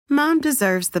Mom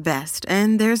deserves the best,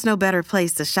 and there's no better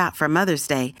place to shop for Mother's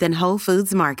Day than Whole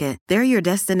Foods Market. They're your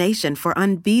destination for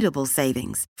unbeatable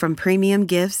savings, from premium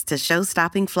gifts to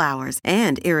show-stopping flowers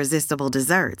and irresistible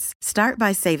desserts. Start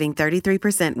by saving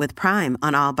 33% with Prime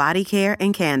on all body care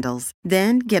and candles.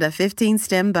 Then get a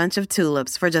 15-stem bunch of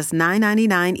tulips for just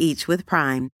 $9.99 each with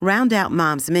Prime. Round out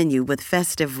Mom's menu with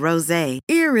festive rosé,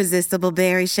 irresistible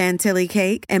berry chantilly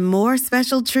cake, and more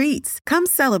special treats. Come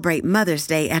celebrate Mother's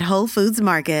Day at Whole Foods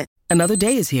Market. Another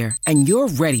day is here, and you're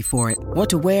ready for it. What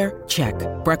to wear? Check.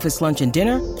 Breakfast, lunch, and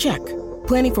dinner? Check.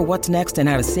 Planning for what's next and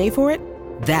how to save for it?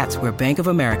 That's where Bank of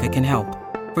America can help.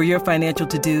 For your financial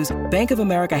to-dos, Bank of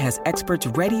America has experts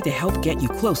ready to help get you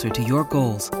closer to your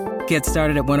goals. Get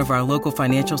started at one of our local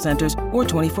financial centers or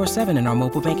 24/7 in our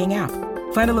mobile banking app.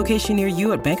 Find a location near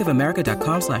you at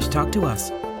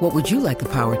bankofamerica.com/talktous. What would you like the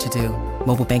power to do?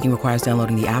 Mobile banking requires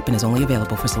downloading the app and is only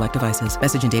available for select devices.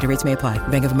 Message and data rates may apply.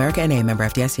 Bank of America N.A., member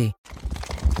FDIC.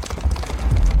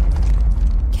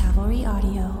 Cavalry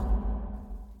Audio.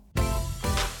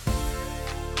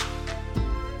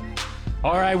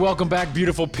 All right, welcome back,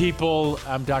 beautiful people.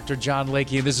 I'm Dr. John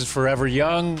Lakey, and this is Forever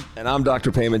Young. And I'm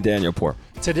Dr. Payman Danielpour.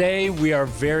 Today, we are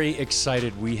very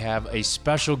excited. We have a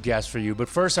special guest for you. But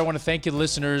first, I want to thank you,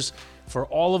 listeners, for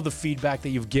all of the feedback that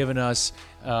you've given us,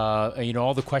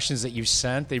 all the questions that you've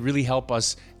sent. They really help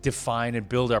us define and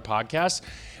build our podcast.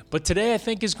 But today, I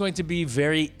think, is going to be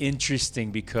very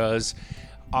interesting because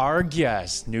our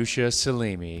guest, Nousha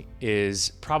Salimi,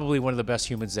 is probably one of the best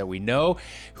humans that we know,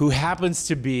 who happens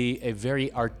to be a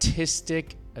very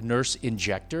artistic nurse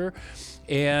injector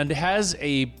and has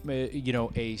a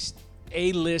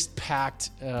A-list packed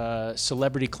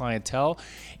celebrity clientele.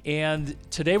 And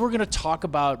today we're going to talk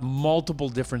about multiple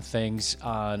different things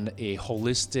on a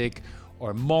holistic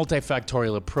or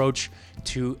multifactorial approach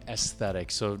to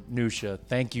aesthetics. So Nousha,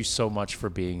 thank you so much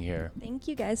for being here. Thank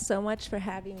you guys so much for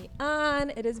having me on.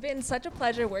 It has been such a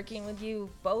pleasure working with you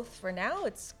both for now.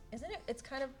 It's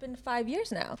kind of been 5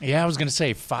 years now. Yeah, I was going to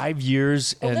say 5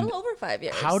 years. A little over 5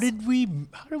 years. How did we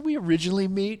originally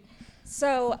meet?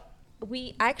 So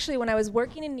we actually, when I was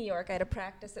working in New York, I had a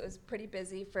practice that was pretty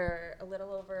busy for a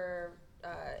little over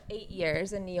 8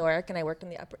 years in New York, and I worked on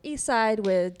the Upper East Side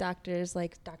with doctors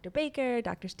like Dr. Baker,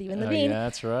 Dr. Stephen Levine. Yeah,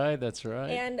 that's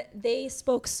right. And they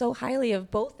spoke so highly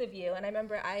of both of you. And I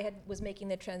remember was making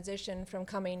the transition from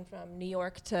coming from New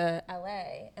York to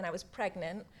LA, and I was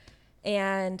pregnant.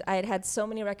 And I had so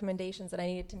many recommendations that I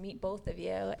needed to meet both of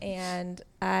you. And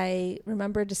I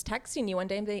remember just texting you one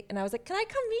day, and I was like, can I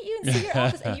come meet you and see your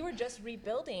office? And you were just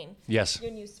rebuilding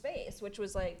your new space, which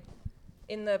was like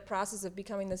in the process of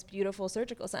becoming this beautiful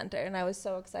surgical center. And I was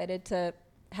so excited to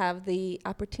have the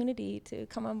opportunity to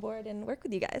come on board and work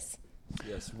with you guys.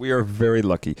 Yes, we are very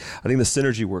lucky. I think the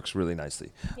synergy works really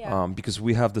nicely because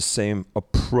we have the same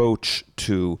approach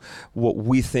to what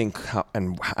we think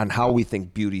and how we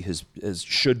think beauty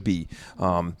should be.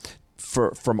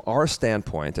 From our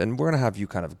standpoint, and we're going to have you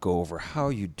kind of go over how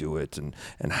you do it and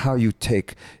how you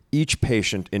take each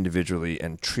patient individually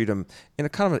and treat them in a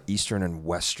kind of an Eastern and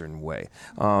Western way.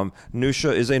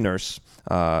 Nousha is a nurse.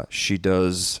 She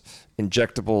does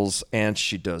injectables and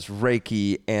she does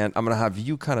Reiki, and I'm going to have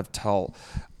you kind of tell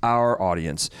our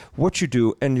audience what you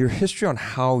do and your history on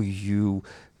how you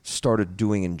started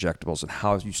doing injectables and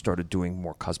how you started doing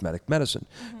more cosmetic medicine.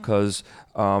 Because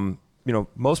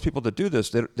most people that do this,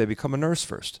 they become a nurse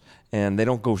first, and they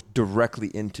don't go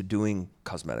directly into doing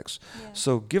cosmetics. Yeah.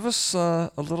 So give us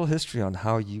a little history on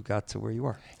how you got to where you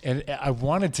are. And I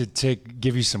wanted to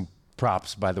give you some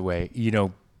props, by the way.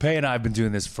 Pei and I have been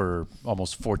doing this for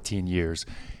almost 14 years,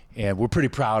 and we're pretty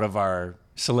proud of our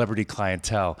celebrity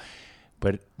clientele.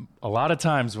 But a lot of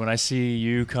times when I see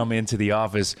you come into the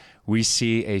office, we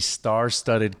see a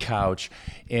star-studded couch.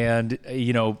 And,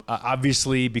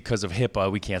 obviously because of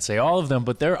HIPAA, we can't say all of them,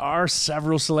 but there are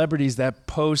several celebrities that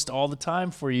post all the time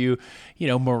for you.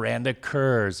 Miranda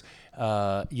Kerrs.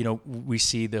 We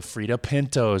see the Frida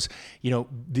Pintos.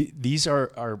 These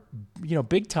are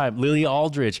big time. Lily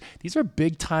Aldridge. These are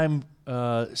big time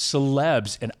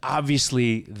celebs, and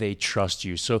obviously they trust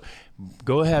you. So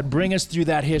go ahead, bring us through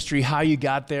that history, how you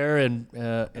got there. And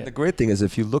the great thing is,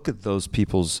 if you look at those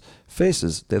people's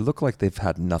faces, they look like they've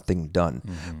had nothing done.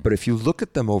 Mm-hmm. But if you look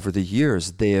at them over the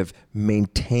years, they have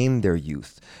maintained their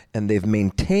youth and they've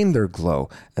maintained their glow,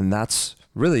 and that's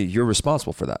really, you're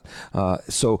responsible for that.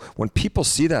 So when people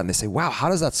see that and they say, wow, how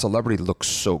does that celebrity look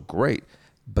so great,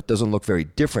 but doesn't look very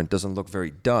different, doesn't look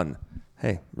very done?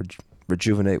 Hey,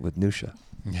 rejuvenate with Nousha.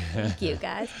 Thank you,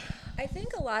 guys. I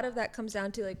think a lot of that comes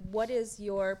down to, what is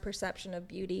your perception of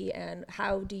beauty, and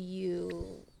how do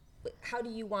you how do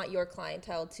you want your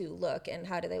clientele to look, and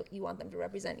how do you want them to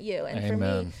represent you? And Amen. for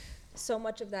me, so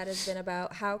much of that has been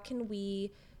about how can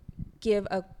we give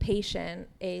a patient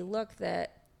a look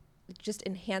that just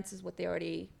enhances what they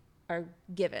already are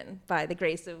given by the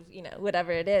grace of,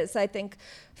 whatever it is. So I think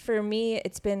for me,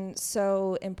 it's been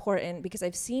so important because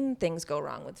I've seen things go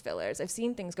wrong with fillers. I've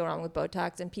seen things go wrong with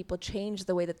Botox, and people change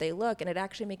the way that they look, and it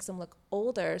actually makes them look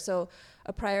older. So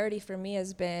a priority for me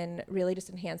has been really just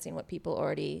enhancing what people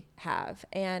already have.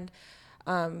 And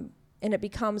it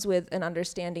becomes with an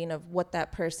understanding of what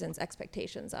that person's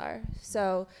expectations are.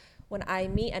 So when I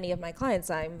meet any of my clients,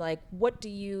 I'm like, what do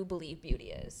you believe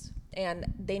beauty is?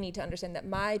 And they need to understand that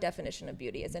my definition of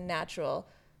beauty is a natural,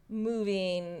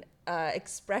 moving,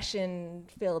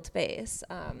 expression-filled face.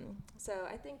 So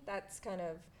I think that's kind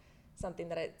of something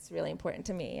that it's really important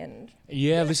to me. And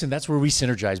yeah, listen, that's where we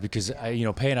synergize because,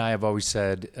 Pei and I have always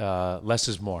said less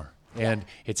is more. And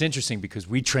it's interesting because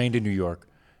we trained in New York.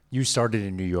 You started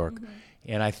in New York. Mm-hmm.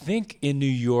 And I think in New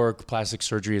York, plastic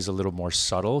surgery is a little more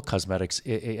subtle, cosmetics,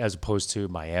 as opposed to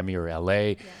Miami or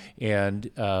LA. Yeah.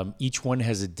 And each one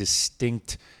has a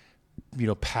distinct,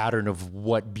 pattern of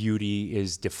what beauty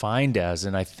is defined as.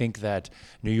 And I think that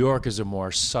New York is a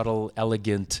more subtle,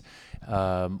 elegant,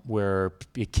 where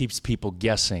it keeps people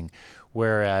guessing.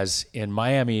 Whereas in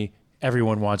Miami,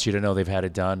 everyone wants you to know they've had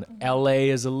it done. Mm-hmm.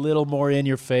 LA is a little more in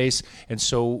your face. And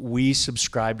so we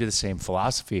subscribe to the same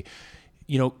philosophy.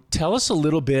 Tell us a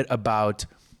little bit about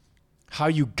how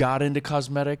you got into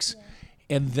cosmetics. Yeah.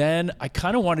 And then I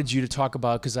kind of wanted you to talk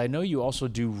about, because I know you also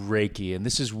do Reiki, and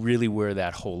this is really where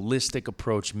that holistic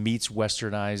approach meets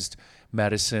westernized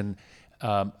medicine,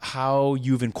 how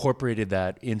you've incorporated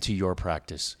that into your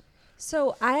practice.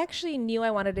 So I actually knew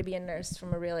I wanted to be a nurse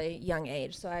from a really young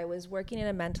age. So I was working in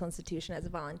a mental institution as a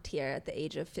volunteer at the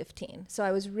age of 15. So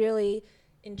I was really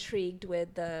intrigued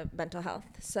with the mental health.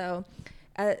 So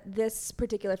at this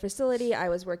particular facility, I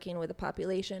was working with a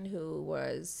population who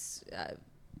was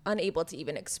unable to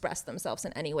even express themselves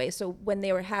in any way. So when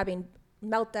they were having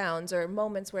meltdowns or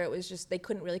moments where it was just they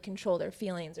couldn't really control their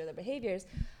feelings or their behaviors,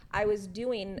 I was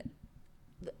doing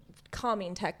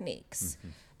calming techniques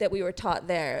that we were taught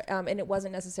there. And it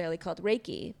wasn't necessarily called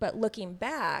Reiki. But looking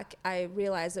back, I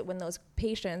realized that when those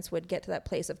patients would get to that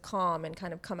place of calm and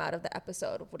kind of come out of the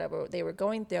episode of whatever they were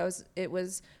going through, it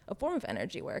was a form of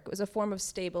energy work. It was a form of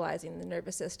stabilizing the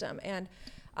nervous system. And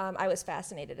I was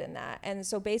fascinated in that. And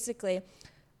so basically,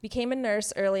 became a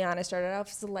nurse early on. I started off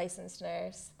as a licensed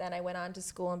nurse. Then I went on to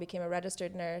school and became a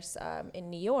registered nurse in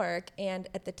New York. And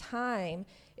at the time,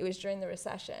 it was during the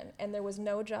recession, and there was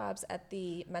no jobs at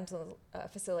the mental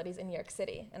facilities in New York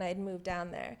City. And I had moved down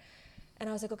there. And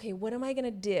I was like, okay, what am I going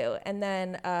to do? And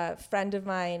then a friend of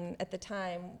mine at the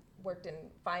time worked in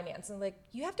finance. And like,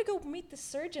 you have to go meet the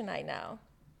surgeon I know.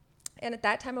 And at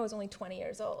that time, I was only 20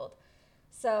 years old.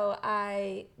 So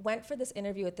I went for this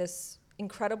interview at this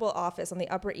incredible office on the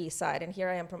Upper East Side, and here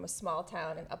I am from a small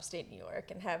town in upstate New York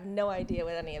and have no idea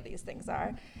what any of these things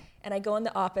are. And I go in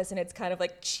the office, and it's kind of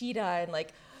like Cheetah, and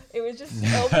like it was just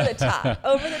over the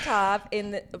top,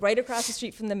 right across the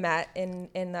street from the Met in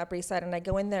the Upper East Side. And I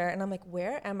go in there, and I'm like,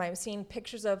 where am I? I'm seeing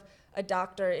pictures of a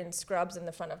doctor in scrubs in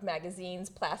the front of magazines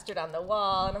plastered on the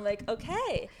wall, and I'm like,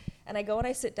 okay. And I go and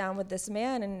I sit down with this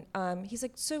man, and he's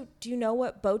like, so do you know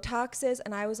what Botox is?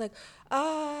 And I was like,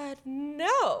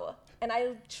 no. And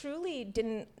I truly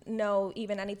didn't know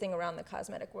even anything around the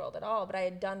cosmetic world at all, but I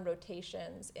had done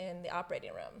rotations in the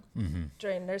operating room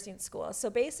during nursing school.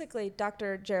 So basically,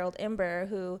 Dr. Gerald Imber,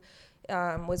 who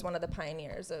was one of the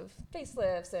pioneers of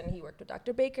facelifts, and he worked with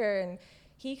Dr. Baker, and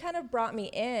he kind of brought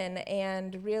me in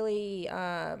and really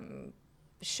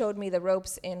showed me the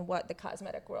ropes in what the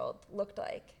cosmetic world looked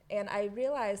like. And I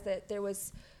realized that there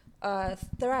was a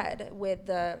thread with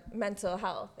the mental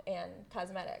health and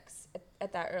cosmetics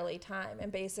at that early time.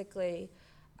 And basically,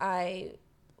 I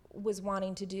was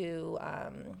wanting to do,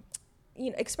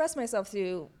 express myself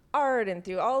through art and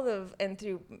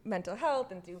through mental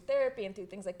health and through therapy and through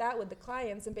things like that with the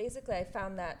clients. And basically, I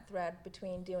found that thread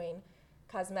between doing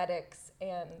cosmetics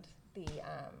and the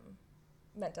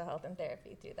mental health and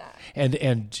therapy through that.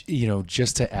 And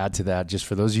just to add to that, just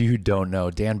for those of you who don't know,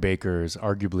 Dan Baker is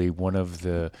arguably one of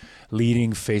the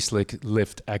leading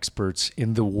facelift experts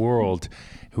in the world,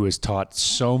 who has taught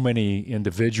so many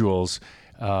individuals,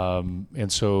 and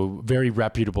so very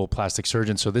reputable plastic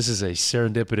surgeon. So this is a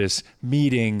serendipitous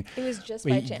meeting. It was just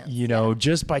by chance.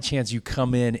 Just by chance you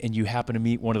come in and you happen to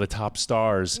meet one of the top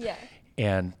stars. Yeah.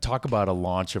 And talk about a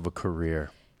launch of a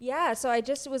career. Yeah, so I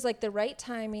just was like the right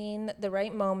timing, the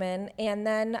right moment, and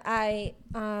then I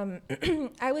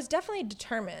was definitely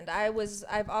determined.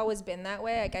 I've always been that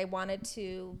way. Like I wanted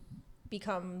to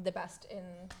become the best in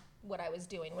what I was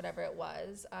doing, whatever it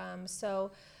was. So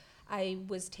I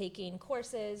was taking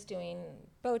courses, doing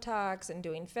Botox and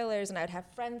doing fillers, and I'd have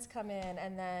friends come in,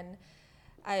 and then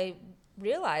I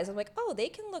realized, I'm like, oh, they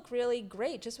can look really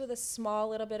great just with a small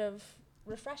little bit of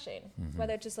refreshing,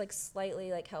 whether it's just like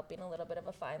slightly like helping a little bit of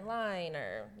a fine line,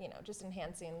 or, you know, just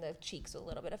enhancing the cheeks with a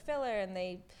little bit of filler. And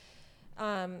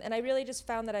and I really just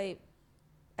found that I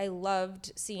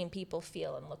loved seeing people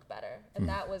feel and look better. And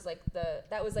that was like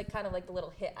kind of like the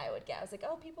little hit I would get. I was like,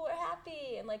 oh, people are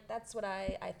happy. And like, that's what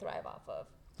I thrive off of.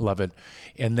 Love it.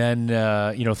 And then,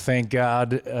 thank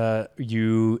God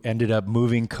you ended up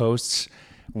moving coasts.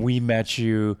 We met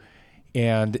you.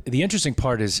 And the interesting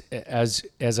part is,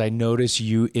 as I notice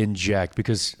you inject,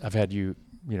 because I've had you,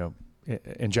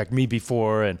 inject me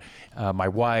before, and my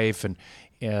wife. And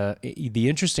the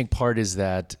interesting part is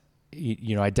that,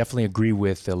 I definitely agree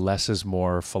with the less is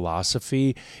more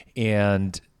philosophy.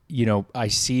 And, I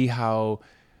see how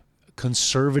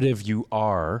conservative you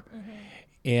are.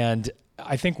 And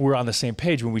I think we're on the same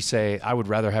page when we say, I would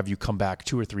rather have you come back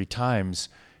 2 or 3 times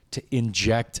to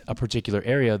inject a particular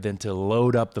area than to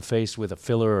load up the face with a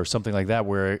filler or something like that,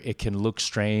 where it can look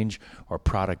strange or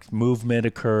product movement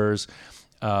occurs.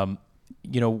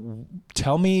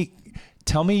 Tell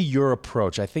me your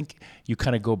approach. I think you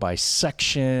kind of go by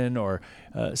section or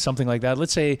something like that.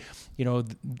 Let's say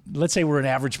we're an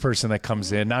average person that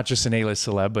comes in, not just an A-list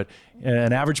celeb, but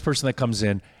an average person that comes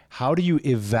in. How do you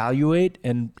evaluate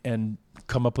and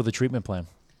come up with a treatment plan?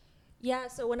 Yeah,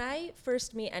 so when I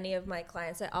first meet any of my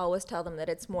clients, I always tell them that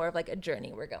it's more of like a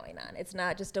journey we're going on. It's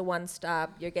not just a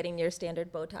one-stop, you're getting your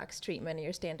standard Botox treatment or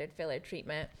your standard filler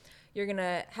treatment. You're going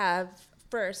to have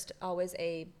first always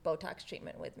a Botox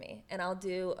treatment with me, and I'll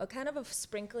do a kind of a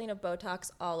sprinkling of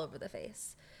Botox all over the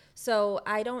face. So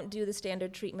I don't do the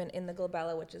standard treatment in the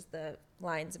glabella, which is the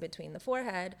lines between the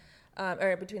forehead,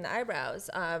 or between the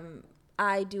eyebrows.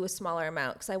 I do a smaller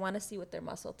amount because I want to see what their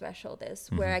muscle threshold is,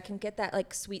 where I can get that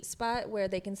like sweet spot where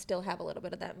they can still have a little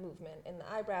bit of that movement in the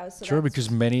eyebrows. So sure, because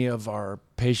many of our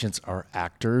patients are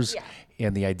actors,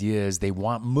 and the idea is they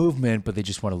want movement, but they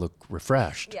just want to look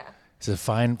refreshed. Yeah. It's a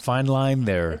fine line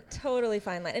there. A totally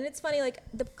fine line. And it's funny, like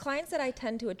the clients that I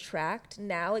tend to attract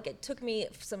now, like it took me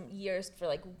some years for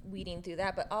like weeding through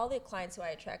that, but all the clients who I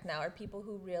attract now are people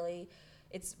who really,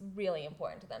 it's really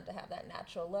important to them to have that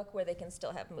natural look where they can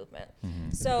still have movement.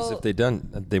 So because if they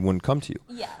didn't, they wouldn't come to you.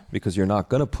 Yeah. Because you're not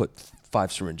going to put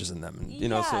 5 syringes in them.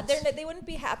 So they wouldn't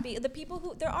be happy.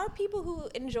 There are people who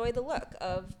enjoy the look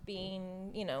of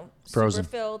being, frozen.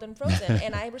 super filled and frozen.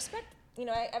 And I respect,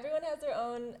 everyone has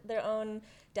their own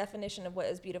definition of what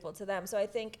is beautiful to them. So I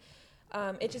think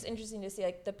it's just interesting to see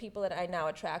like the people that I now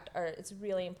attract it's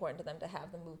really important to them to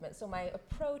have the movement. So my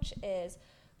approach is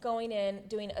going in,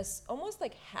 doing almost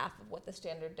like half of what the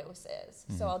standard dose is.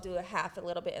 So I'll do a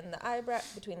little bit in the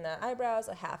between the eyebrows,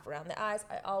 a half around the eyes.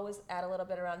 I always add a little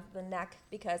bit around the neck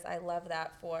because I love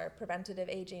that for preventative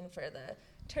aging, for the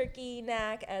turkey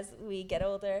neck as we get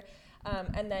older.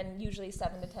 And then usually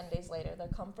 7 to 10 days later, they'll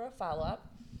come for a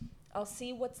follow-up. I'll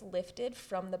see what's lifted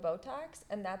from the Botox,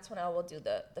 and that's when I will do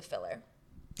the filler.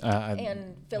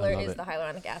 And filler is the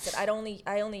hyaluronic acid. I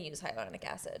only use hyaluronic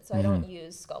acid, so I don't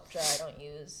use Sculptra. I don't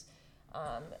use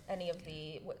any of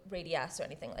the Radiesse or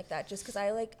anything like that. Just because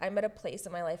I'm at a place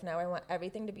in my life now where I want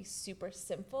everything to be super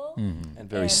simple and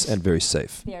very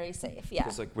safe. Very safe, yeah.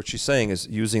 Because like what she's saying is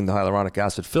using the hyaluronic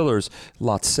acid fillers a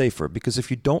lot safer, because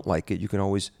if you don't like it, you can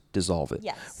always dissolve it.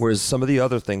 Yes. Whereas some of the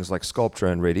other things like Sculptra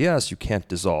and Radiesse, you can't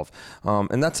dissolve.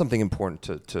 And that's something important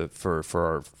for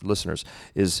our listeners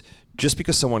is just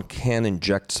because someone can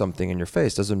inject something in your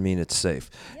face doesn't mean it's safe.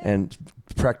 Yeah. And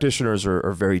practitioners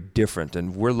are very different,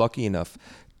 and we're lucky enough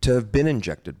to have been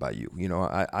injected by you.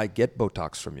 I get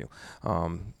Botox from you.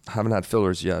 Haven't had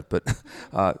fillers yet, but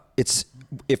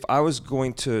if I was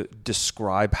going to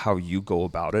describe how you go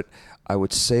about it, I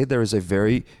would say there is a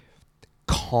very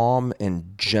calm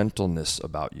and gentleness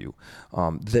about you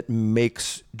that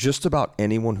makes just about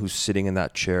anyone who's sitting in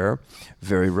that chair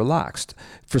very relaxed.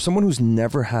 For someone who's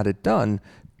never had it done,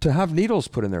 to have needles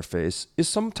put in their face is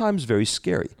sometimes very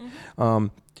scary.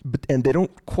 And they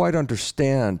don't quite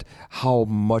understand how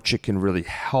much it can really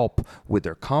help with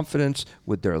their confidence,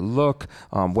 with their look,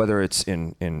 whether it's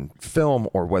in film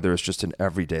or whether it's just in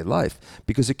everyday life,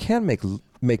 because it can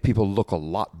make people look a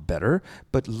lot better,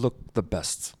 but look the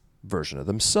best version of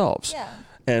themselves. Yeah.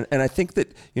 And I think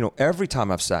that, every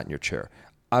time I've sat in your chair,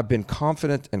 I've been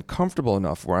confident and comfortable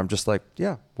enough where I'm just like,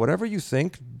 yeah, whatever you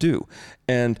think, do.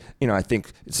 And, I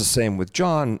think it's the same with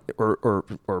John or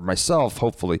myself,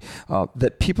 hopefully,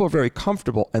 that people are very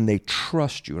comfortable and they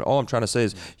trust you. And all I'm trying to say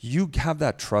is you have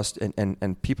that trust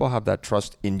and people have that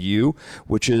trust in you,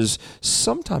 which is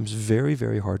sometimes very,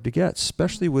 very hard to get,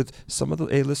 especially with some of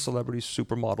the A-list celebrities,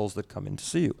 supermodels that come in to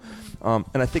see you. And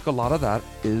I think a lot of that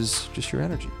is just your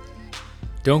energy.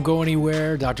 Don't go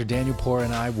anywhere. Dr. Daniel Poor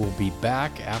and I will be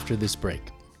back after this break.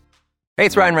 Hey,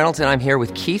 it's Ryan Reynolds, and I'm here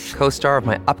with Keith, co-star of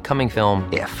my upcoming film,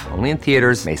 If, only in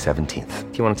theaters May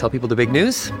 17th. Do you want to tell people the big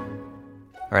news?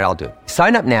 All right, I'll do it.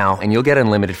 Sign up now and you'll get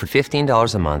unlimited for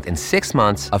 $15 a month and 6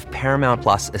 months of Paramount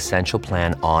Plus Essential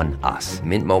Plan on us.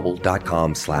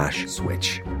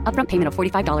 MintMobile.com/switch. Upfront payment of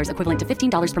 $45 equivalent to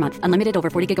 $15 per month. Unlimited over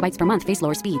 40 gigabytes per month. Face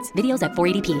lower speeds. Videos at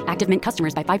 480p. Active Mint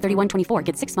customers by 531.24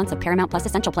 get 6 months of Paramount Plus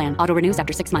Essential Plan. Auto renews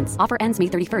after 6 months. Offer ends May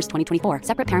 31st, 2024.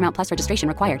 Separate Paramount Plus registration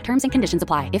required. Terms and conditions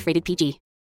apply if rated PG.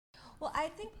 Well, I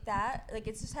think that,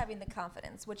 it's just having the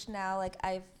confidence, which now,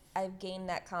 I've gained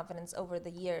that confidence over the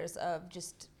years of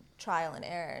just trial and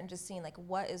error and just seeing,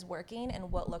 what is working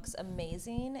and what looks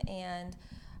amazing. And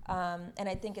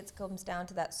I think it comes down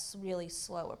to that really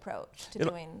slow approach to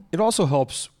doing. It also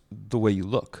helps the way you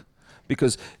look.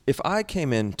 Because if I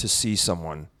came in to see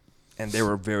someone and they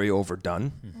were very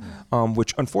overdone,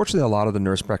 which unfortunately a lot of the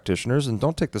nurse practitioners, and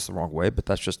don't take this the wrong way, but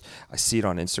that's just, I see it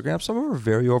on Instagram, some of them are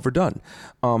very overdone.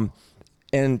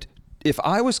 And if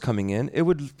I was coming in, it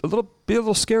would be a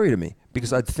little scary to me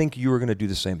because I'd think you were going to do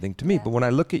the same thing to me. But when I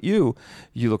look at you,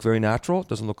 you look very natural. It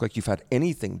doesn't look like you've had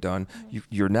anything done.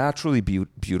 You're naturally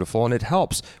beautiful, and it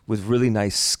helps with really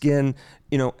nice skin.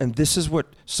 And this is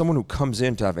what someone who comes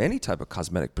in to have any type of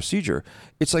cosmetic procedure,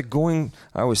 it's like going,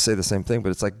 I always say the same thing, but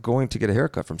it's like going to get a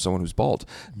haircut from someone who's bald.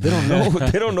 They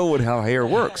don't know how hair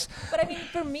works. But I mean,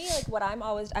 for me, what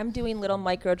I'm doing little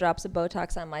micro drops of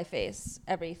Botox on my face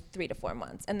every 3 to 4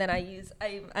 months. And then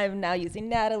I'm now using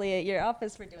Natalie at your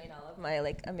office for doing all of my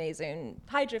amazing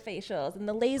hydrofacials and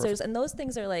the lasers. Perfect. And those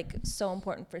things are so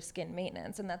important for skin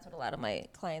maintenance. And that's what a lot of my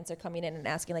clients are coming in and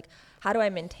asking, how do I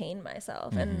maintain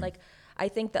myself? And I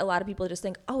think that a lot of people just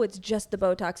think, oh, it's just the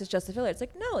Botox, it's just the filler. It's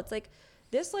no, it's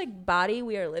this body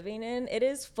we are living in, it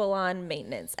is full on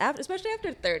maintenance. Especially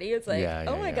after 30, it's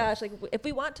oh my gosh, if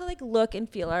we want to look and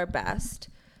feel our best,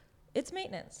 it's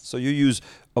maintenance. So you use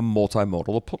a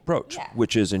multimodal approach,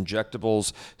 which is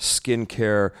injectables,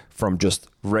 skincare from just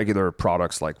regular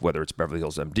products like whether it's Beverly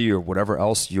Hills MD or whatever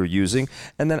else you're using,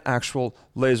 and then actual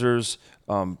lasers,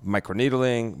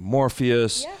 microneedling,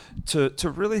 Morpheus, to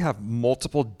really have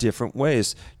multiple different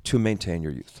ways to maintain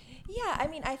your youth. Yeah, I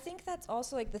mean, I think that's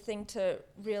also the thing to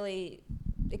really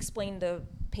explain to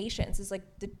patients is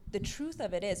the truth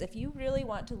of it is if you really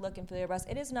want to look and feel your best,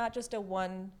 it is not just a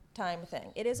one-time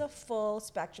thing. It is a full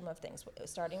spectrum of things,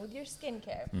 starting with your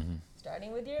skincare,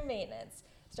 starting with your maintenance,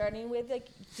 starting with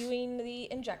doing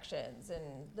the injections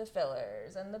and the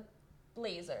fillers and the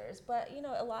lasers. But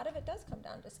a lot of it does come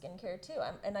down to skincare too.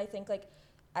 And I think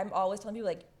I'm always telling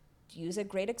people use a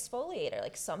great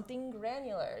exfoliator, something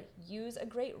granular, use a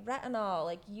great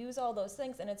retinol, use all those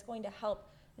things, and it's going to help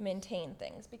maintain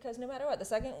things because no matter what, the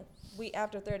second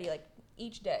after 30,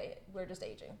 each day we're just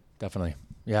aging. Definitely.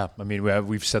 Yeah. I mean,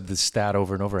 we've said this stat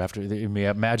over and over.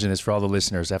 Imagine this for all the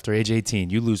listeners. After age 18,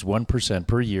 you lose 1%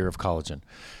 per year of collagen.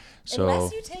 So,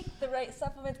 unless you take the right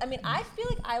supplements. I mean, I feel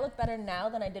I look better now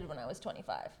than I did when I was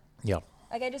 25. Yeah.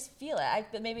 I just feel it.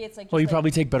 But maybe it's well, you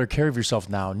probably take better care of yourself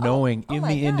now, knowing in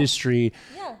the industry,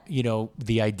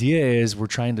 the idea is we're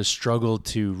trying to struggle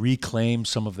to reclaim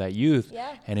some of that youth.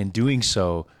 Yeah. And in doing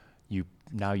so, you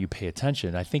pay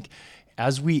attention. I think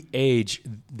as we age,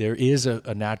 there is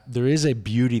a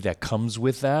beauty that comes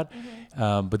with that.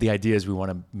 But the idea is we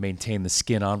want to maintain the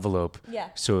skin envelope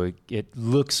so it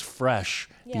looks fresh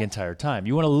the entire time.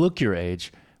 You want to look your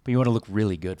age, but you want to look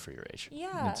really good for your age.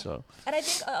 Yeah. And I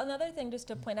think another thing just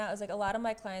to point out is a lot of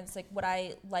my clients, what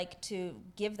I like to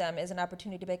give them is an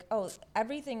opportunity to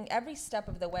every step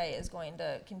of the way is going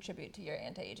to contribute to your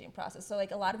anti-aging process. So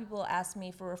a lot of people ask me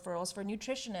for referrals for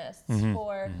nutritionists,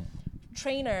 for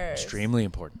trainers. Extremely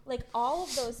important. All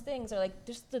of those things are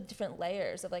just the different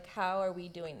layers of how are we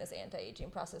doing this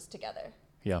anti-aging process together.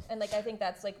 Yeah. And I think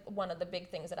that's one of the big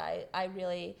things that I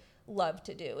really love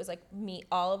to do is meet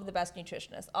all of the best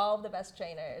nutritionists, all of the best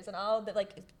trainers, and all of the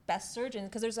best surgeons,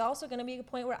 because there's also going to be a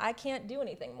point where I can't do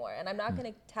anything more, and I'm not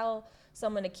going to tell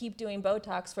someone to keep doing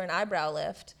Botox for an eyebrow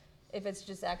lift if it's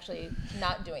just actually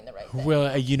not doing the right thing.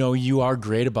 Well, you are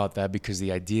great about that because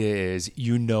the idea is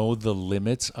the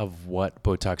limits of what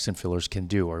Botox and fillers can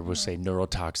do, or we'll say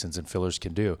neurotoxins and fillers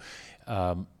can do.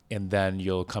 and then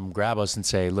you'll come grab us and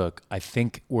say, look, I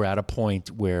think we're at a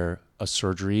point where a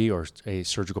surgery or a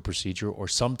surgical procedure or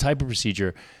some type of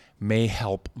procedure may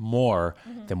help more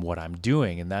than what I'm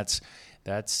doing. And that's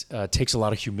takes a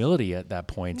lot of humility at that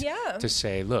point to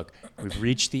say, look, we've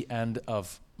reached the end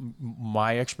of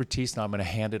my expertise. Now I'm going to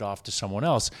hand it off to someone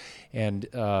else. And,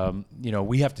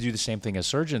 we have to do the same thing as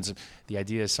surgeons. The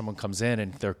idea is someone comes in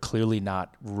and they're clearly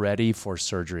not ready for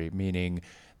surgery, meaning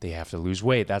they have to lose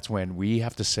weight. That's when we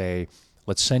have to say,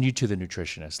 let's send you to the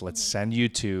nutritionist. Let's send you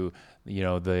to,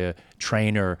 the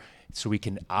trainer so we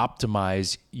can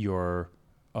optimize your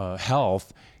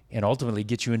health and ultimately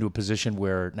get you into a position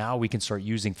where now we can start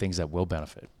using things that will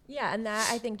benefit. Yeah, and that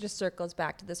I think just circles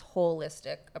back to this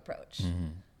holistic approach.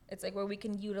 It's like where we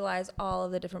can utilize all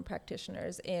of the different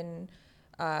practitioners in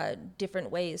different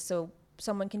ways. So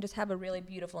someone can just have a really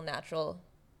beautiful natural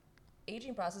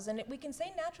aging process. And we can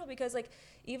say natural because like,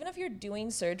 even if you're doing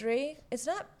surgery,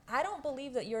 I don't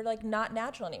believe that you're like not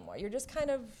natural anymore. You're just kind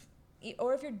of,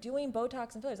 or if you're doing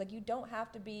Botox and fillers, like you don't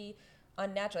have to be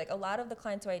unnatural. Like a lot of the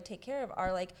clients who I take care of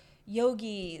are like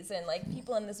yogis and like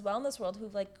people in this wellness world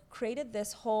who've like created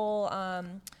this whole,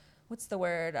 what's the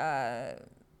word?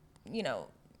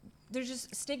 There's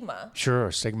just stigma.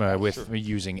 Sure, stigma with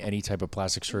using any type of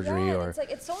plastic surgery. Yeah,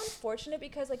 it's so unfortunate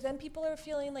because like then people are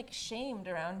feeling like shamed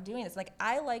around doing this. Like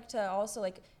I like to also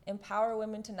like empower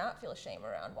women to not feel shame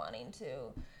around wanting to,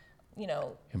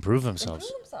 improve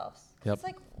themselves. Yep. It's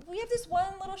like we have this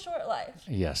one little short life.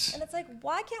 Yes. And it's like,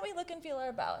 why can't we look and feel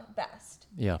our best?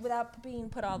 Yeah. Without being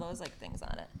put all those like things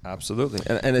on it. Absolutely.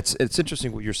 And it's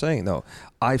interesting what you're saying though.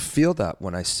 I feel that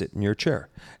when I sit in your chair.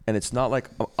 And it's not like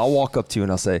I'll walk up to you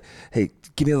and I'll say, hey,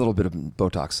 give me a little bit of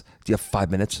Botox. Do you have 5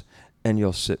 minutes? And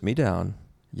you'll sit me down.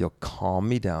 You'll calm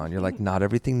me down. You're like, not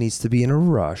everything needs to be in a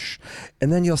rush.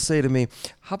 And then you'll say to me,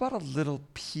 how about a little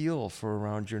peel for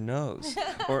around your nose?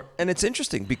 And it's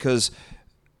interesting because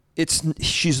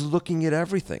she's looking at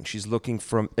everything. She's looking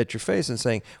at your face and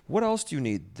saying, what else do you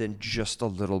need than just a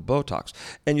little Botox?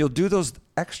 And you'll do those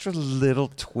extra little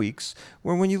tweaks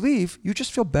where when you leave, you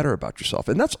just feel better about yourself.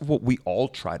 And that's what we all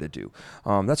try to do.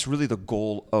 That's really the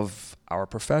goal of our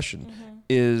profession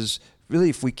is really,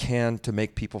 if we can, to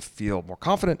make people feel more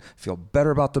confident, feel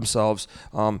better about themselves,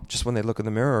 just when they look in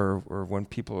the mirror or when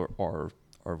people are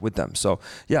with them. So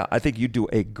yeah, I think you do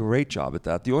a great job at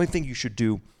that. The only thing you should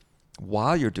do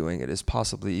while you're doing it is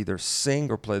possibly either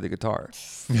sing or play the guitar.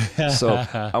 So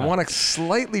I want to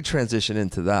slightly transition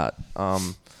into that.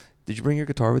 Did you bring your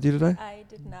guitar with you today? I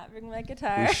did not bring my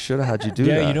guitar. We should have had you do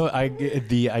that. Yeah,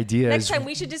 the idea Next is... time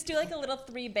we should just do like a little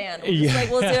 3-band.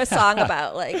 We'll do a song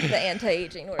about like the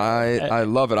anti-aging world. I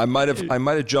love it. I might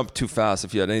have jumped too fast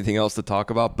if you had anything else to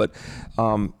talk about, but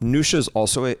Nusha is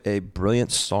also a brilliant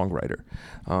songwriter.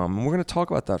 We're going to talk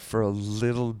about that for a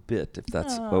little bit, if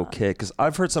that's okay, because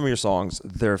I've heard some of your songs.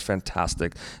 They're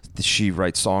fantastic. She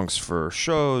writes songs for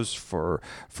shows, for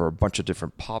a bunch of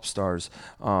different pop stars,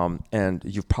 and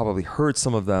you've probably heard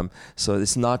some of them. So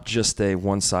it's not just a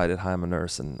one-sided, hi, I'm a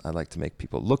nurse, and I like to make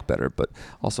people look better, but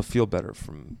also feel better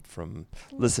from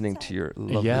listening to your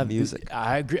lovely music.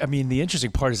 I agree. I mean, the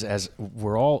interesting part is as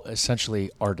we're all essentially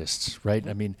artists, right?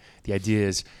 I mean, the idea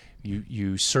is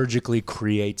you surgically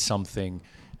create something.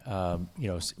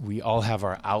 We all have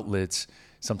our outlets.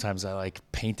 Sometimes I like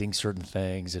painting certain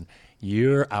things, and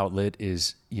your outlet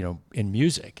is, in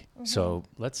music. So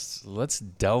let's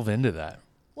delve into that.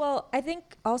 Well, I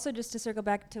think also just to circle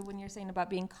back to when you're saying about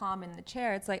being calm in the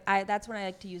chair, it's like that's when I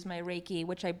like to use my Reiki,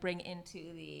 which I bring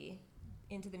into the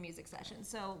music session.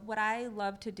 So what I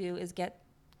love to do is get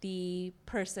the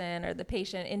person or the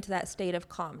patient into that state of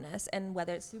calmness, and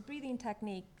whether it's through breathing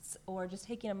techniques or just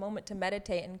taking a moment to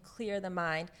meditate and clear the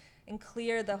mind and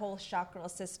clear the whole chakral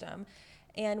system.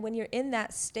 And when you're in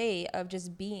that state of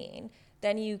just being,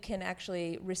 then you can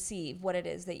actually receive what it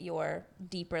is that your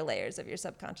deeper layers of your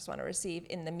subconscious want to receive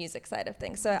in the music side of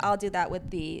things. So I'll do that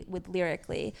with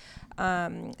lyrically.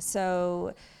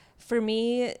 So for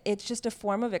me, it's just a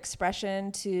form of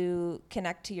expression to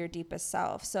connect to your deepest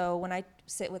self. So when I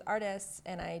sit with artists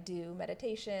and I do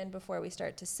meditation before we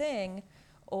start to sing,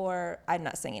 or I'm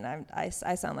not singing, I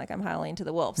sound like I'm howling to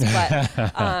the wolves,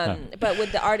 but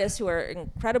with the artists who are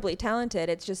incredibly talented,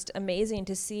 it's just amazing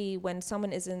to see when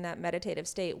someone is in that meditative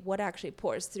state, what actually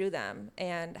pours through them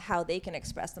and how they can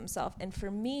express themselves. And for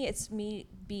me, it's me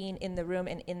being in the room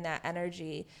and in that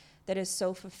energy that is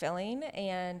so fulfilling,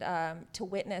 and to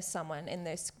witness someone in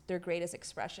their greatest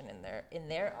expression in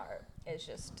their art is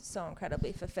just so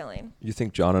incredibly fulfilling. You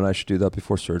think John and I should do that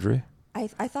before surgery? I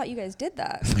thought you guys did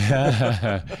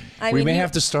that. We may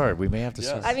have to start.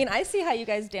 I mean, I see how you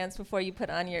guys dance before you put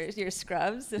on your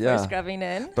scrubs before scrubbing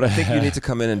in. But I think you need to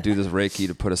come in and do this Reiki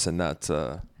to put us in that,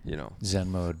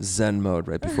 Zen mode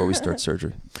right before we start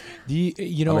surgery.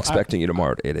 I'm expecting you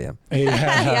tomorrow at 8 a.m.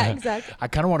 Yeah, exactly. I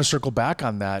kind of want to circle back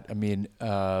on that. I mean,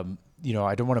 I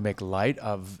don't want to make light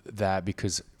of that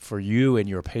because for you and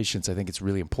your patients, I think it's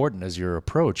really important as your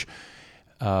approach.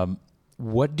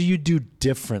 What do you do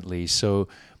differently? So,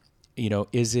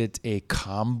 is it a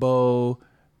combo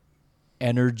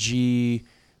energy,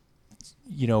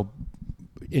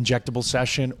 injectable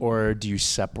session, or do you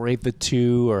separate the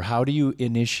two, or how do you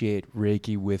initiate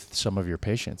Reiki with some of your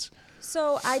patients?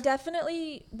 So I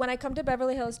definitely, when I come to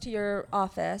Beverly Hills to your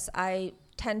office, I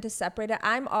tend to separate it.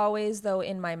 I'm always, though,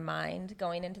 in my mind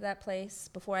going into that place.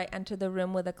 Before I enter the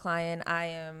room with a client,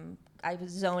 I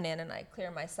zone in and I clear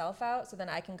myself out so then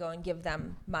I can go and give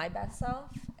them my best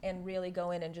self and really go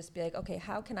in and just be like, okay,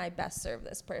 how can I best serve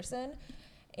this person?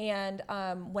 And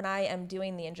when I am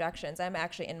doing the injections, I'm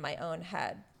actually in my own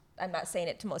head. I'm not saying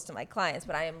it to most of my clients,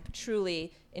 but I am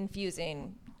truly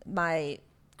infusing my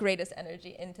greatest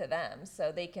energy into them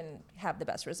so they can have the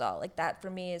best result. Like that for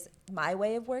me is my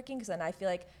way of working, because then I feel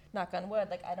like, knock on wood,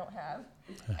 like I don't have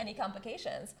any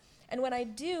complications. And when I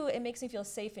do, it makes me feel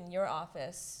safe in your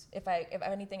office. If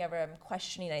anything ever I'm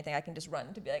questioning anything, I can just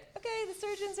run to be like, okay, the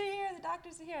surgeons are here, the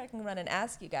doctors are here. I can run and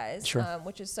ask you guys, sure.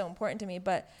 Which is so important to me.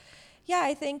 But yeah,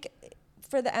 I think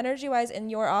for the energy-wise in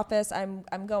your office, I'm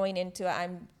going into it.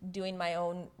 I'm doing my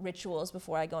own rituals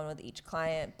before I go in with each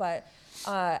client. But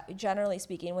generally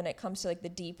speaking, when it comes to like the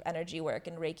deep energy work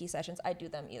and Reiki sessions, I do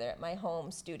them either at my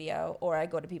home studio or I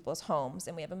go to people's homes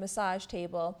and we have a massage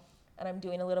table. And I'm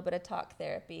doing a little bit of talk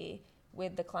therapy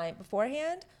with the client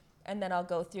beforehand, and then I'll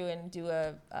go through and do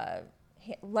a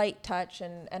light touch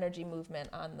and energy movement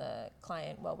on the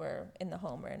client while we're in the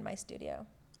home or in my studio.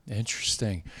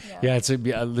 Interesting. Yeah,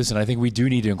 listen, I think we do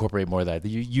need to incorporate more of that.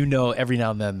 Every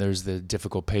now and then there's the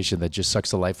difficult patient that just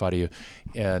sucks the life out of you,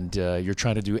 and you're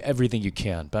trying to do everything you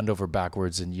can, bend over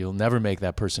backwards, and you'll never make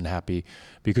that person happy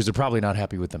because they're probably not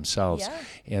happy with themselves.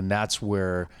 Yeah. And that's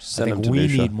where I think we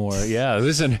need more. Yeah,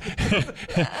 listen,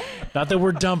 not that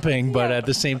we're dumping, but at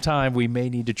the same time, we may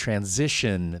need to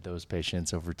transition those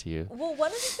patients over to you. Well,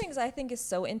 one of the things I think is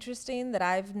so interesting that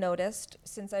I've noticed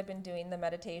since I've been doing the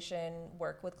meditation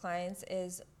work with clients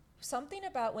is something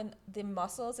about when the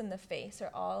muscles in the face are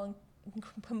all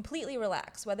completely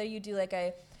relaxed, whether you do like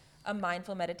a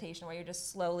mindful meditation where you're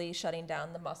just slowly shutting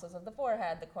down the muscles of the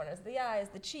forehead, the corners of the eyes,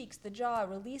 the cheeks, the jaw,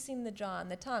 releasing the jaw and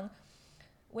the tongue.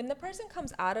 When the person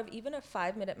comes out of even a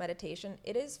 5-minute meditation,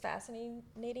 it is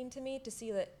fascinating to me to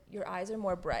see that your eyes are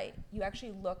more bright. You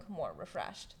actually look more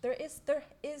refreshed.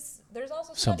 There's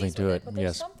also something to it, but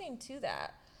there's something to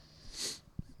that.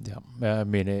 Yeah, I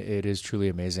mean, it is truly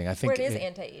amazing. I think it is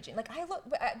anti-aging. Like I look,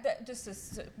 just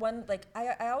as one, like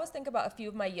I always think about a few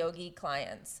of my yogi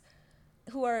clients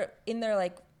who are in their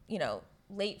late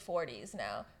 40s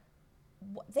now.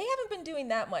 They haven't been doing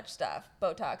that much stuff,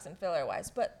 Botox and filler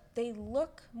wise, but they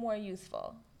look more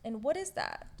youthful. And what is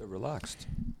that? They're relaxed.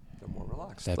 They're more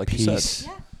relaxed. That like peace. You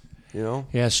said. Yeah.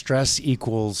 Yeah, stress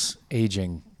equals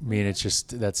aging. I mean,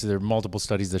 there are multiple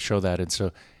studies that show that, and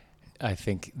so I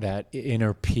think that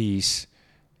inner peace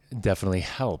definitely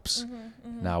helps.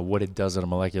 Now, what it does at a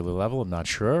molecular level, I'm not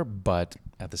sure, but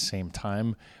at the same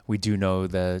time, we do know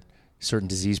that certain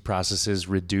disease processes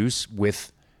reduce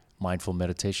with mindful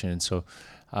meditation, and so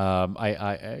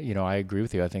I agree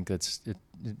with you. I think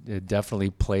it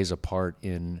definitely plays a part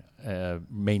in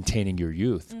maintaining your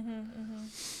youth.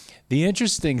 The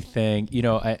interesting thing,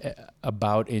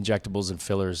 about injectables and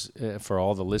fillers for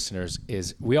all the listeners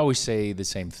is we always say the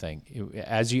same thing.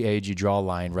 As you age, you draw a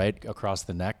line right across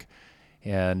the neck.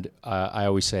 And I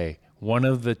always say one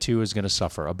of the two is going to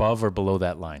suffer, above or below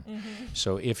that line.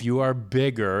 So if you are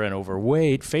bigger and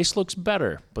overweight, face looks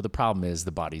better. But the problem is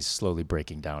the body's slowly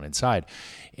breaking down inside.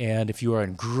 And if you are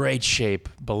in great shape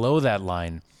below that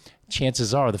line,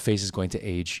 chances are the face is going to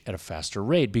age at a faster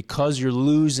rate because you're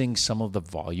losing some of the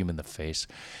volume in the face.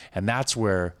 And that's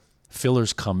where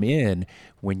fillers come in,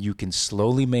 when you can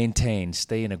slowly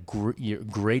stay in a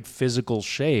great physical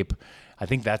shape. I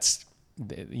think that's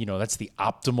the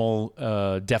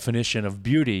optimal definition of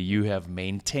beauty. You have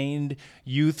maintained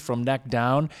youth from neck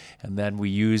down, and then we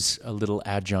use a little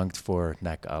adjunct for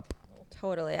neck up.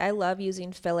 Totally. I love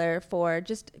using filler for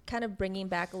just kind of bringing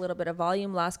back a little bit of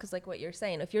volume loss, because like what you're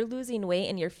saying, if you're losing weight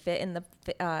and you're fit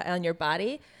on your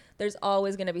body, there's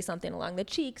always going to be something along the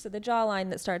cheeks or the jawline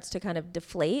that starts to kind of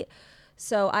deflate.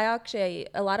 So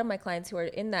a lot of my clients who are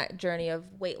in that journey of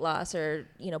weight loss or,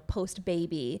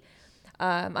 post-baby,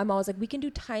 I'm always like, we can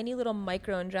do tiny little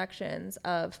micro injections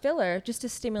of filler just to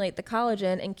stimulate the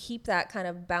collagen and keep that kind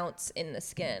of bounce in the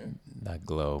skin. That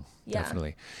glow, Yeah.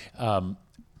 definitely.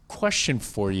 Question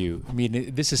for you. I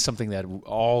mean, this is something that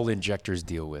all injectors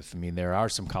deal with. I mean, there are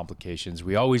some complications.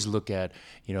 We always look at,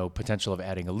 potential of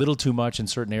adding a little too much in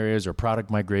certain areas or product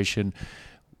migration.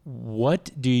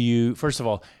 First of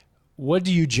all, what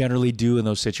do you generally do in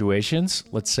those situations?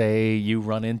 Let's say you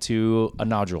run into a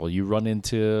nodule, you run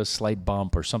into a slight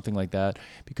bump or something like that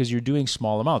because you're doing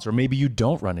small amounts, or maybe you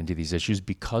don't run into these issues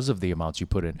because of the amounts you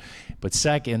put in. But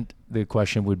second, the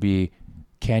question would be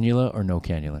cannula or no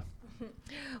cannula?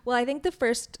 Well, I think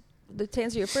to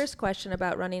answer your first question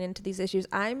about running into these issues,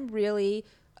 I'm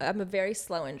a very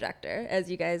slow injector, as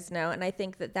you guys know, and I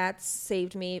think that that's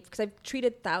saved me because I've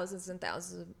treated thousands and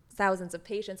thousands of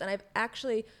patients, and I've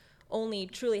actually only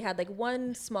truly had like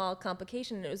one small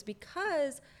complication, and it was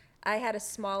because I had a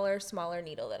smaller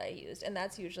needle that I used, and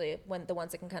that's usually when the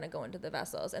ones that can kind of go into the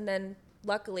vessels. And then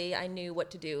luckily I knew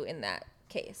what to do in that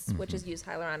case, which is use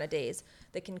hyaluronidase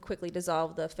that can quickly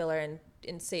dissolve the filler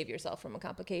and save yourself from a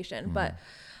complication. But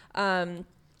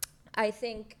I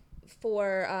think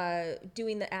for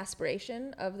doing the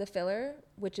aspiration of the filler,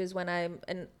 which is when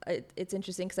it's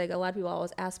interesting because a lot of people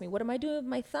always ask me, what am I doing with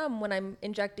my thumb when I'm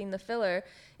injecting the filler?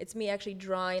 It's me actually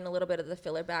drawing a little bit of the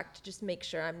filler back to just make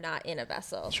sure I'm not in a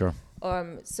vessel. Sure.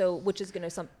 Which is going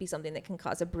to be something that can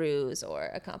cause a bruise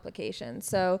or a complication.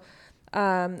 So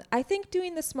I think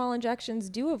doing the small injections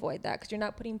do avoid that because you're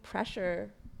not putting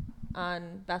pressure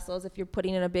on vessels if you're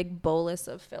putting in a big bolus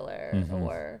of filler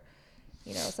or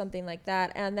something like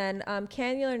that. And then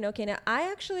cannula or no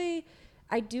cannula,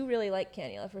 I do really like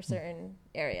cannula for certain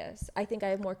areas. I think I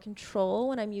have more control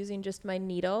when I'm using just my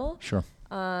needle. Sure.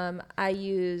 I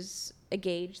use a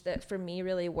gauge that for me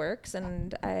really works,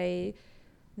 and I,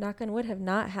 knock on wood, have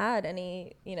not had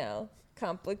any,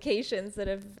 complications that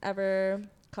have ever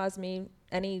caused me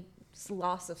any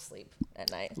loss of sleep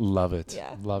at night. Love it.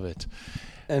 Yeah. Love it.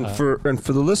 And for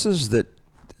the listeners that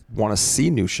want to see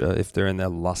Nusha, if they're in the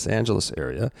Los Angeles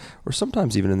area or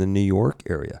sometimes even in the New York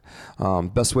area,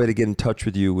 best way to get in touch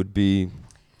with you would be?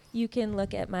 You can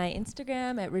look at my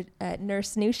Instagram at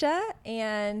Nurse Nusha,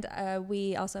 and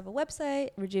we also have a website,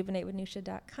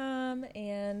 rejuvenatewithnusha.com,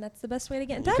 and that's the best way to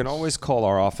get in touch. You can always call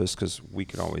our office because we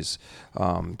can always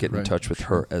get in touch with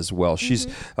her as well. She's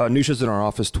Nusha's in our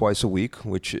office twice a week,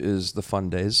 which is the fun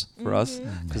days for us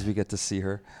because we get to see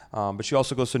her. But she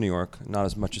also goes to New York, not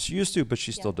as much as she used to, but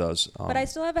she still does. But I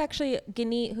still have actually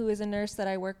Ganit, who is a nurse that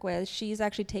I work with. She's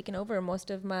actually taken over most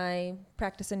of my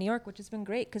practice in New York, which has been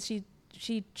great because she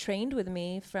trained with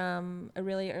me from a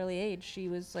really early age. She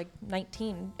was like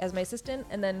 19 as my assistant,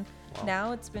 and then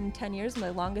now it's been 10 years, my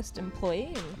longest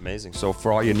employee. Amazing. So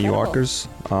for all you New Yorkers,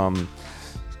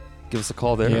 give us a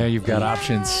call there. Yeah, you've got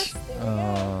options.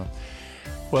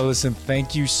 Well, listen,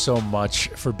 thank you so much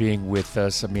for being with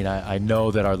us. I mean, I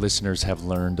know that our listeners have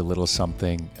learned a little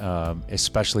something,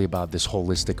 especially about this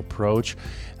holistic approach,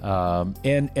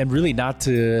 and really not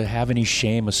to have any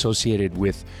shame associated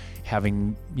with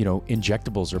having,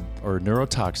 injectables or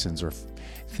neurotoxins or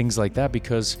things like that,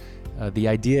 because the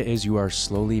idea is you are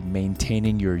slowly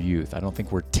maintaining your youth. I don't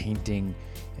think we're tainting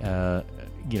the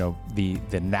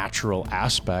natural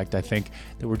aspect. I think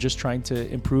that we're just trying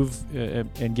to improve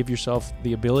and give yourself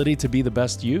the ability to be the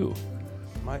best you.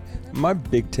 My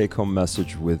big take-home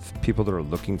message with people that are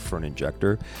looking for an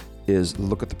injector is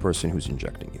look at the person who's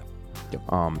injecting you. Yep.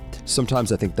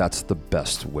 Sometimes I think that's the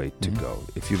best way to go.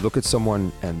 If you look at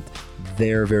someone and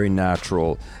they're very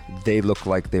natural, they look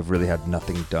like they've really had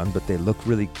nothing done, but they look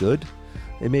really good,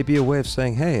 it may be a way of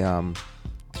saying, hey,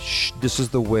 this is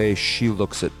the way she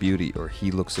looks at beauty or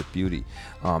he looks at beauty,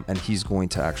 and he's going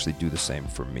to actually do the same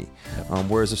for me.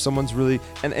 Whereas if someone's really,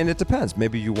 and it depends,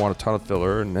 maybe you want a ton of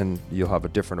filler and then you'll have a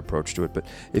different approach to it, but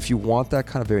if you want that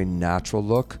kind of very natural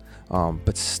look,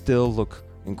 but still look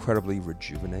incredibly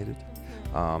rejuvenated,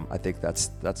 I think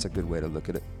that's a good way to look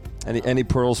at it. Any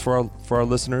pearls for our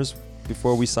listeners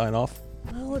before we sign off?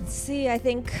 Well, let's see. I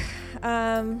think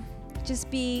just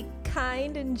be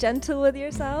kind and gentle with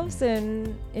yourselves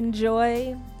and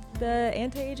enjoy the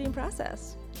anti-aging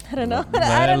process. I don't know.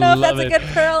 I don't know if that's a good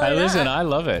pearl or not. Listen, I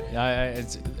love it. I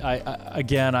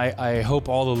hope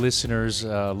all the listeners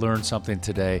learned something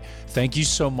today. Thank you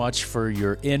so much for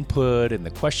your input and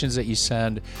the questions that you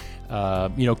send.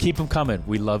 Keep them coming.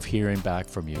 We love hearing back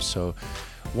from you. So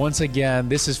once again,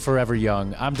 this is Forever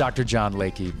Young. I'm Dr. John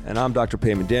Lakey. And I'm Dr.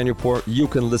 Payman Danielpour. You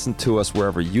can listen to us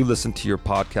wherever you listen to your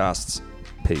podcasts.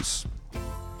 Peace.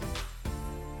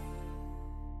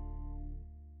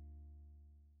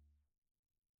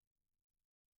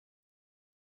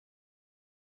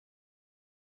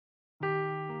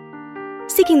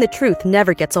 seeking the truth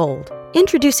never gets old.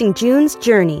 Introducing June's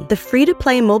Journey, the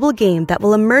free-to-play mobile game that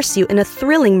will immerse you in a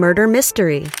thrilling murder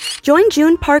mystery. Join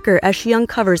June Parker as she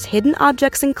uncovers hidden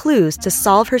objects and clues to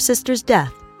solve her sister's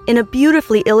death in a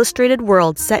beautifully illustrated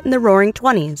world set in the Roaring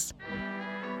 '20s.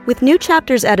 With new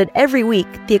chapters added every week,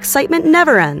 the excitement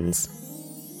never ends.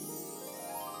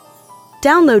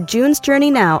 Download June's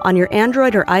Journey now on your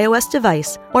Android or iOS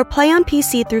device, or play on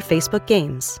PC through Facebook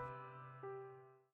Games.